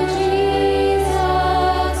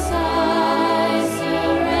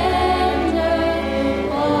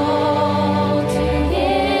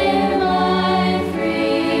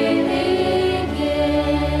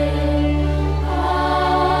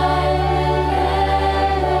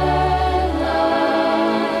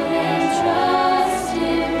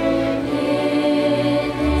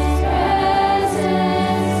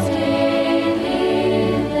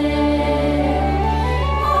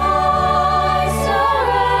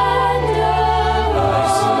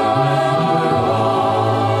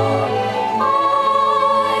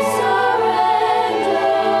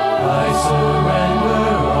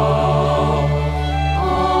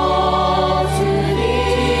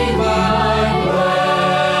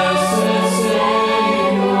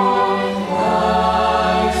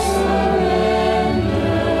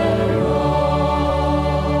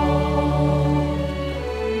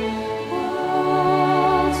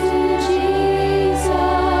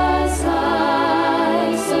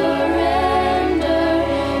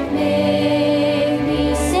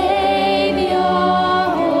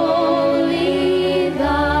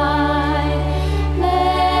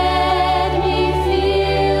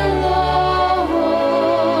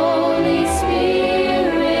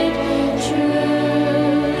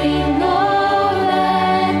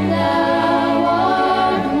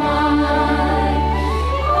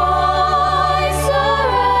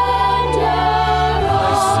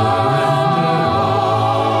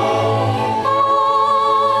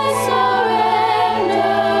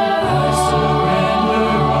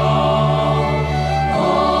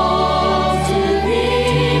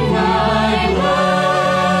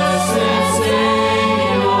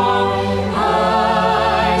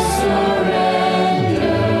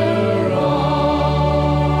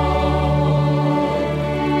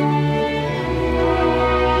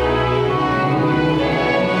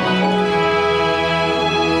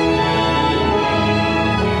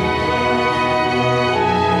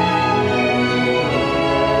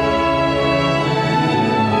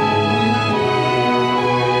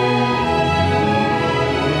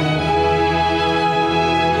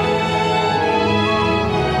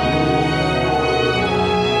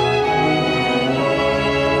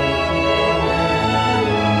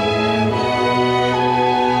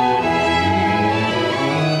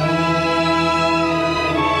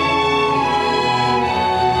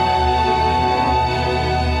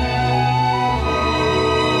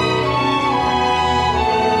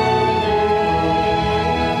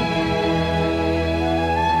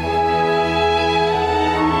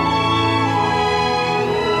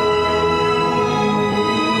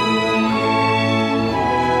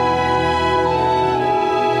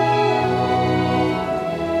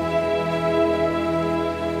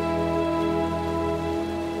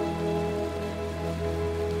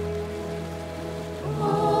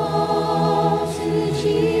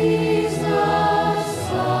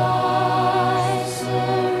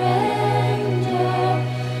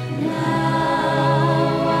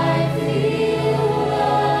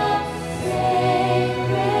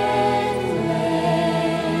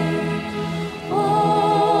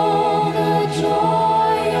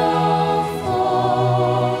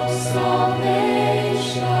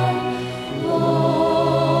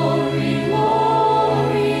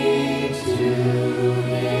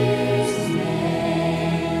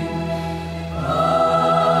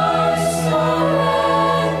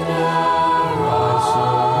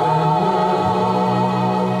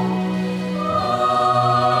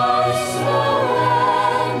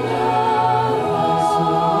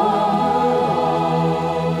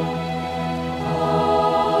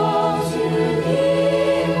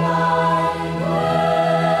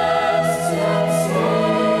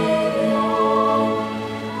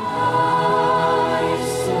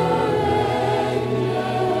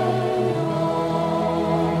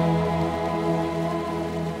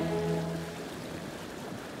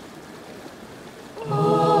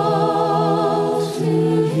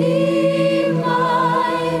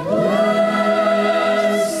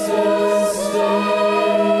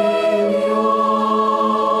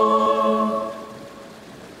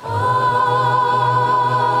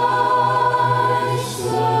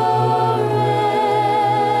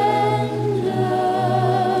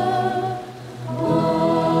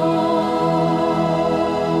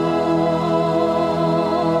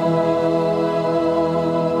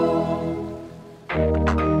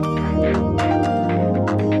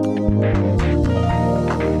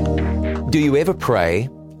Do you ever pray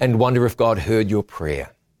and wonder if God heard your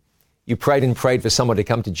prayer? You prayed and prayed for someone to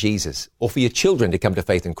come to Jesus, or for your children to come to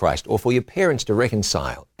faith in Christ, or for your parents to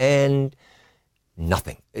reconcile, and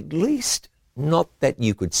nothing, at least not that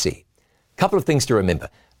you could see. Couple of things to remember.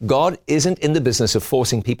 God isn't in the business of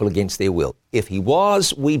forcing people against their will. If he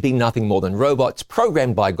was, we'd be nothing more than robots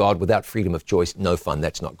programmed by God without freedom of choice. No fun.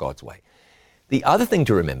 That's not God's way. The other thing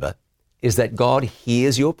to remember is that God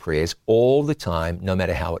hears your prayers all the time, no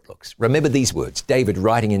matter how it looks. Remember these words, David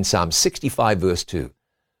writing in Psalm 65, verse 2.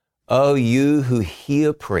 "O you who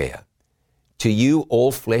hear prayer, to you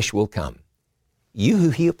all flesh will come." You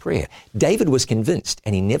who hear prayer. David was convinced,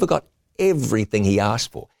 and he never got everything he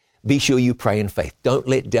asked for. Be sure you pray in faith. Don't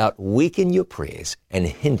let doubt weaken your prayers and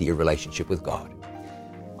hinder your relationship with God.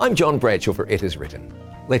 I'm John Bradshaw for It Is Written.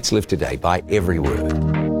 Let's live today by every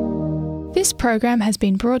word. This program has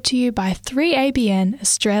been brought to you by 3ABN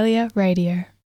Australia Radio.